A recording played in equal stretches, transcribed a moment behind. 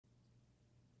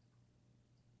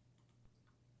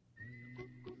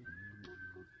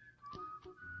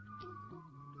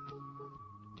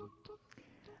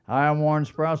Hi, I'm Warren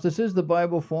Sprouse. This is the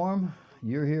Bible Forum.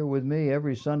 You're here with me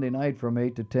every Sunday night from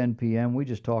 8 to 10 p.m. We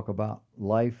just talk about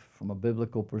life from a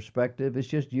biblical perspective. It's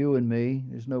just you and me.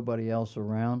 There's nobody else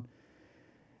around.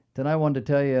 Tonight I wanted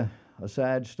to tell you a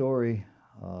sad story.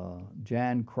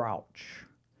 Jan Crouch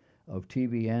of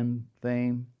TBN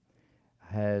fame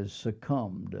has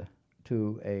succumbed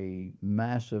to a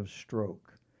massive stroke.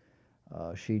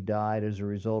 She died as a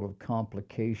result of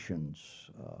complications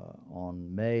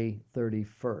on May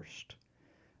 31st.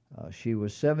 She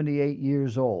was 78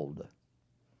 years old.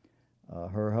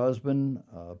 Her husband,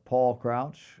 Paul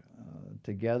Crouch,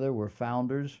 together were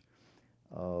founders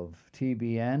of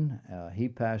TBN. He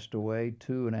passed away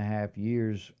 2.5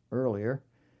 years earlier.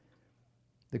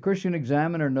 The Christian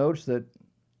Examiner notes that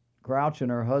Crouch and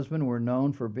her husband were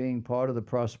known for being part of the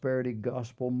prosperity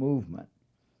gospel movement.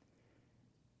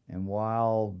 And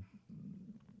while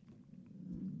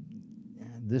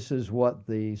this is what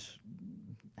the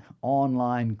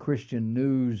online Christian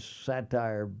news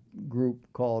satire group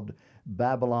called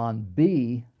Babylon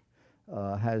Bee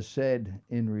has said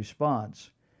in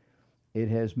response, it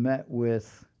has met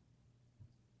with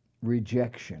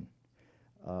rejection.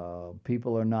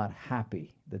 People are not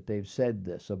happy that they've said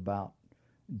this about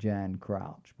Jan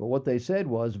Crouch. But what they said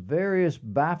was various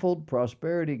baffled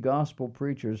prosperity gospel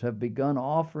preachers have begun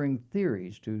offering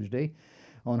theories Tuesday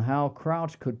on how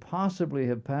Crouch could possibly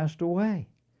have passed away,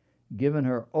 given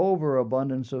her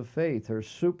overabundance of faith, her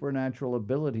supernatural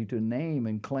ability to name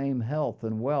and claim health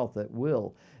and wealth at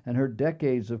will, and her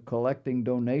decades of collecting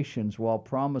donations while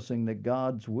promising that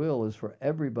God's will is for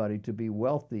everybody to be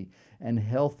wealthy and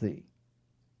healthy.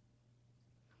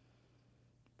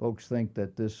 Folks think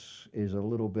that this is a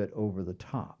little bit over the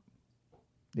top.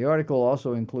 The article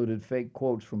also included fake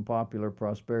quotes from popular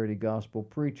prosperity gospel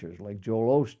preachers like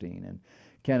Joel Osteen and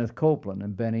Kenneth Copeland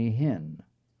and Benny Hinn.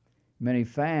 Many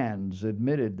fans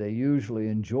admitted they usually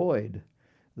enjoyed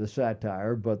the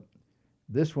satire, but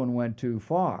this one went too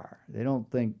far. They don't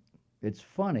think it's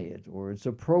funny or it's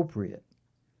appropriate.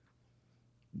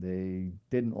 They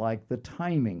didn't like the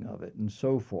timing of it and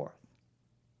so forth.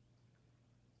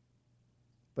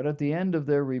 But at the end of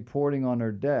their reporting on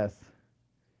her death,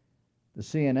 the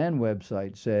CNN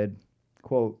website said,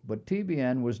 quote, "But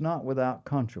TBN was not without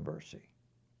controversy."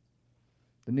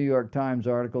 The New York Times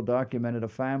article documented a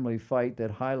family fight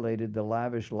that highlighted the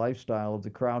lavish lifestyle of the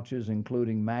Crouches,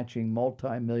 including matching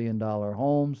multi-million-dollar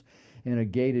homes in a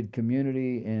gated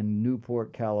community in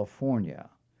Newport, California.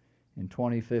 In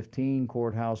 2015,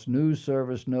 Courthouse News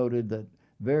Service noted that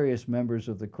various members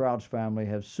of the Crouch family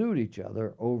have sued each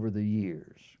other over the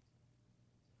years.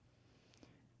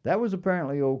 That was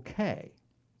apparently okay.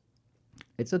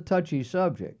 It's a touchy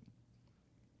subject.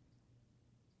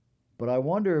 But I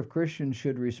wonder if Christians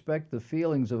should respect the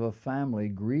feelings of a family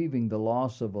grieving the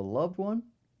loss of a loved one?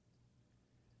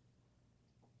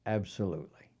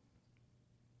 Absolutely.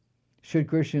 Should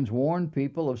Christians warn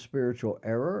people of spiritual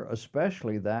error,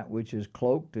 especially that which is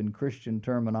cloaked in Christian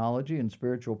terminology and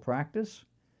spiritual practice?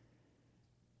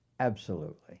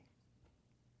 Absolutely.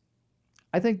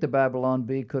 I think the Babylon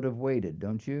Bee could have waited,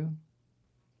 don't you?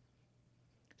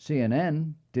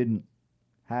 CNN didn't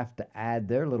have to add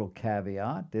their little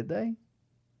caveat, did they?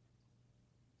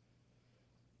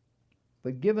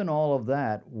 But given all of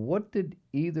that, what did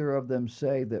either of them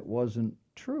say that wasn't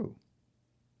true?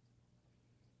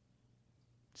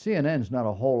 CNN's not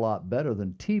a whole lot better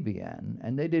than TBN,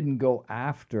 and they didn't go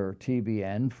after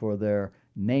TBN for their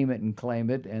name it and claim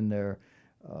it and their,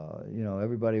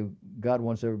 everybody, God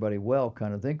wants everybody well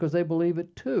kind of thing, because they believe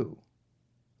it too.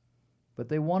 But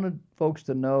they wanted folks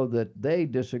to know that they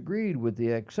disagreed with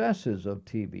the excesses of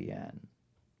TBN.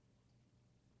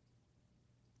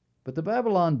 But the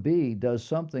Babylon Bee does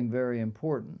something very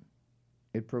important.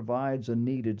 It provides a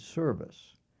needed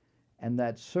service. And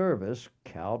that service,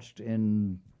 couched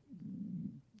in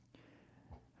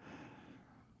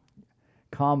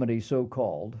comedy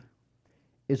so-called,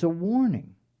 is a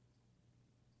warning,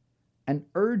 an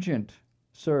urgent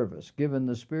service given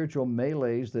the spiritual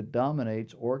melees that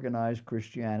dominates organized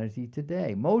Christianity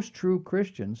today. Most true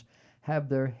Christians have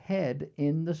their head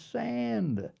in the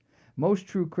sand. Most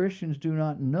true Christians do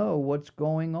not know what's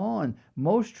going on.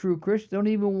 Most true Christians don't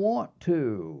even want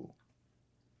to.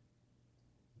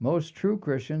 Most true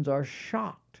Christians are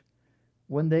shocked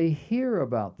when they hear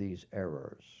about these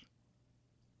errors.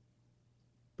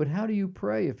 But how do you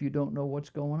pray if you don't know what's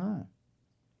going on?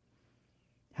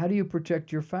 How do you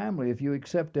protect your family if you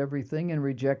accept everything and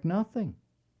reject nothing?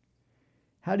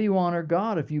 How do you honor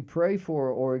God if you pray for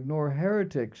or ignore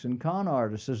heretics and con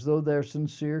artists as though they're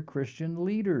sincere Christian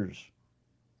leaders?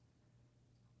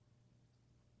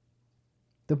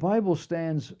 The Bible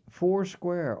stands four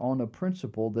square on a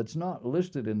principle that's not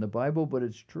listed in the Bible, but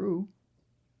it's true.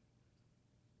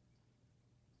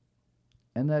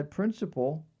 And that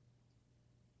principle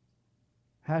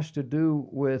has to do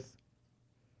with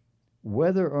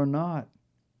whether or not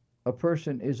a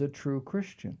person is a true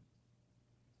Christian.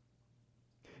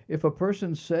 If a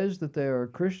person says that they are a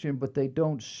Christian, but they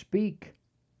don't speak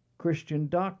Christian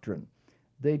doctrine,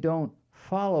 they don't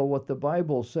follow what the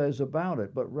Bible says about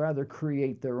it, but rather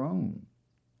create their own.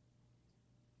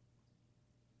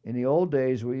 In the old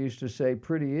days, we used to say,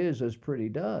 pretty is as pretty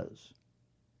does.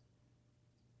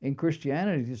 In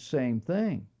Christianity, it's the same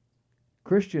thing.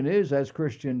 Christian is as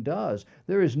Christian does.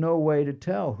 There is no way to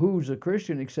tell who's a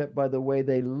Christian except by the way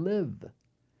they live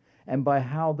and by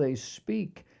how they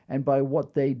speak and by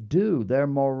what they do. Their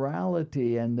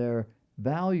morality and their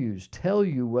values tell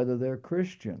you whether they're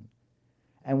Christian.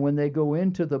 And when they go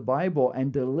into the Bible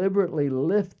and deliberately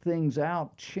lift things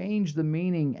out, change the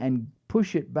meaning, and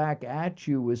push it back at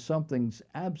you with something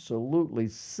absolutely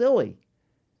silly,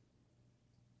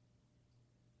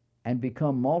 and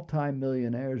become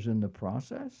multimillionaires in the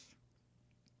process,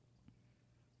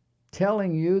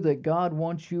 telling you that God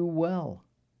wants you well,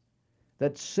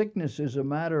 that sickness is a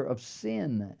matter of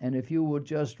sin, and if you will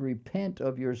just repent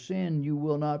of your sin, you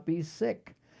will not be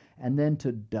sick, and then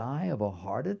to die of a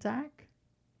heart attack,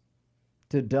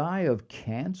 to die of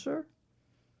cancer,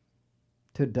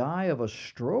 to die of a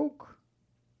stroke.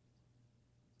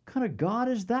 What kind of God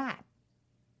is that?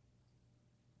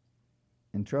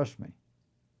 And trust me,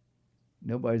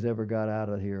 nobody's ever got out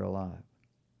of here alive.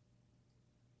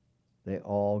 They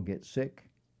all get sick.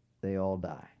 They all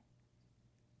die.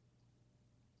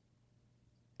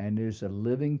 And there's a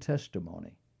living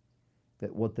testimony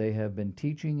that what they have been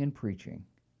teaching and preaching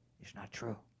is not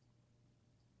true.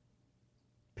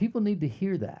 People need to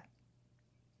hear that.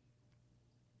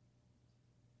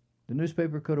 The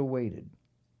newspaper could have waited.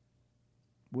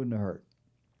 Wouldn't have hurt.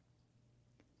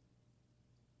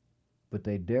 But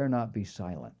they dare not be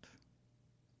silent.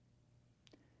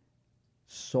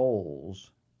 Souls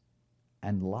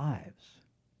and lives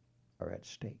are at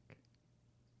stake.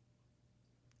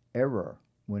 Error,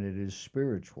 when it is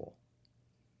spiritual,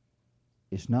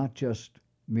 is not just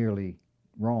merely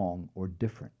wrong or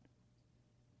different.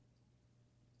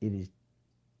 It is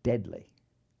deadly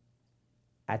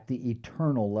at the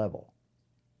eternal level.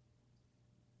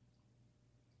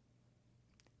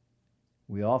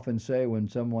 We often say when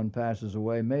someone passes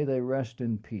away, may they rest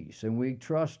in peace, and we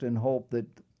trust and hope that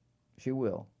she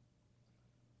will.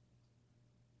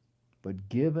 But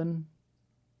given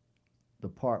the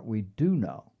part we do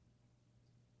know,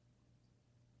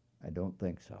 I don't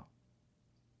think so.